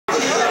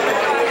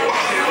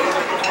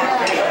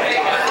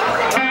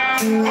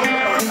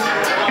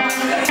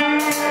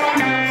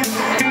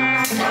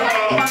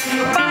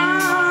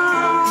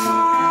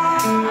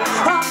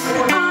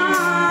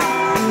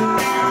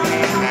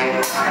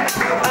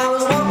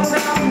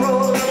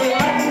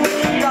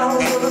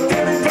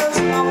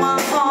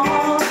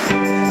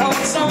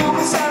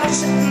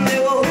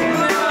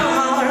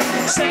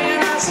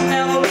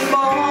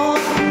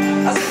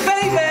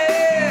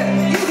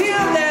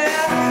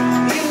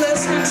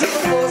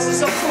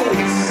voices of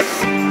fools.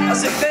 I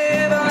said,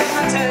 baby, let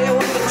me tell you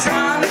what they're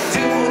trying to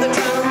do. They're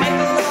trying to make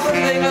a love a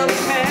thing of the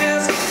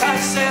past. I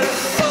said,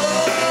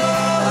 oh,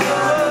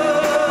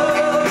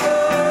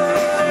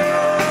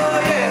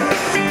 yeah.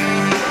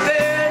 The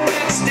very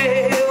next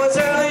day, it was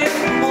early in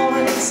the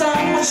morning, the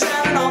sun was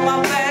shining on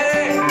my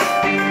back.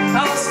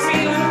 I was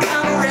feeling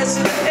kind of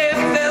rested, the air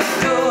felt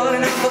good,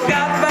 and I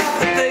forgot about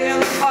the thing in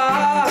the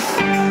fire.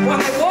 When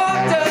they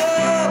walked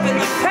up and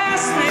they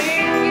passed me,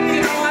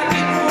 you know I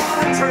didn't want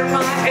to turn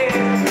my head,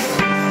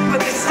 but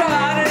they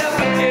started up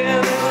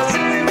again, and the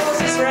silly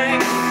voices rang.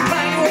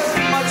 Playing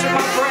wasn't much of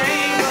my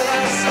brain, but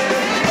I said,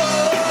 oh,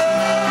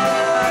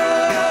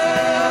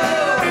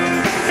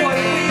 what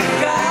do we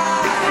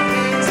got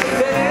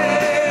today?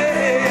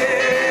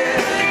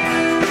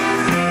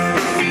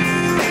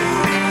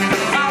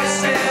 I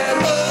said,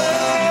 oh,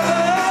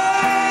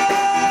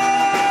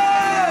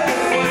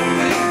 what do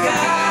we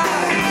got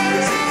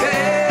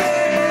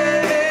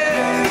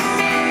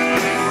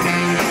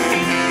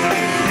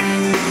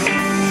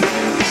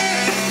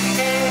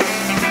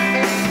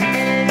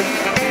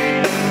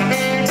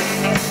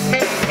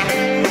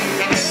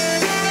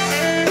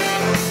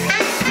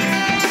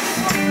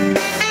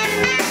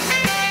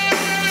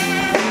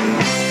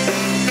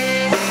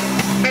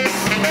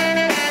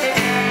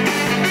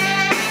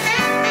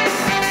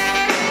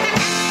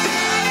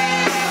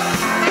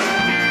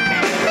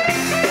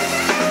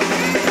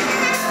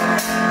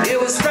It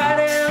was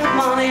Friday in the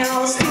morning, I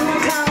was feeling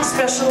kind of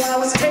special. I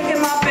was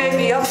taking my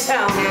baby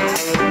uptown.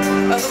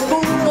 The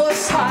moon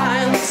was high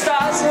and the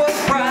stars were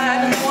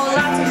bright, and there were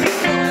lots of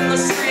people in the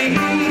street.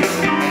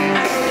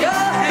 And with your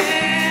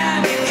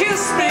hand, you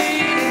kissed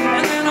me,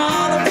 and then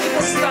all the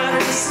people started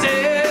to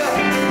stare.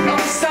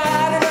 We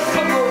started a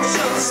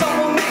commotion,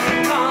 someone made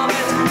a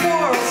comment. The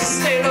world's a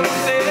state of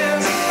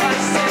affairs. I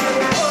said,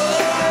 oh,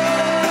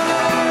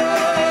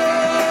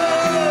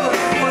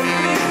 what do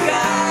we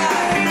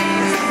got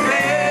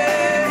today?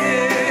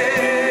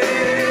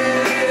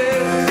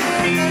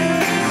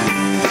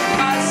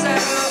 I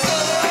said,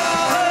 oh,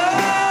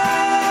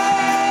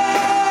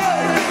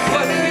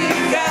 what do we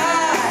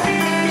got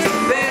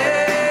today?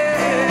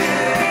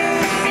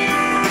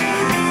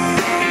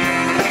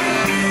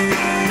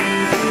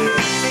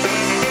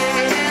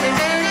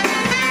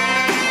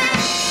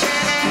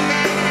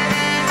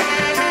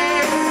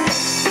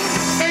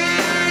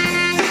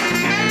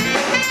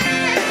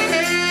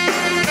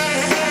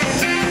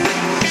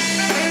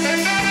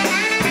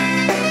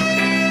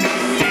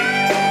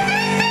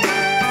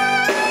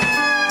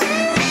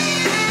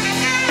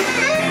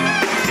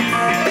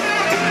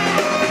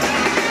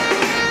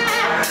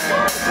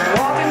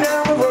 Walking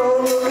down the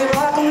road, looking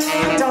like $1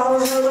 million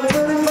with a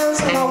pretty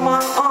person on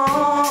my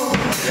arm.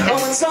 And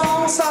when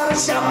someone started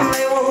shouting,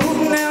 they were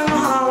hooting and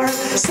hollering,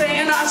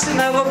 saying I should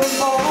never be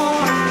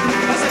born.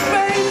 I said,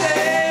 baby,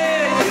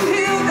 you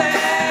hear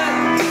that?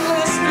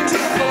 Listening to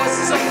the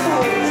voices of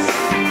fools.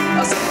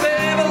 I said,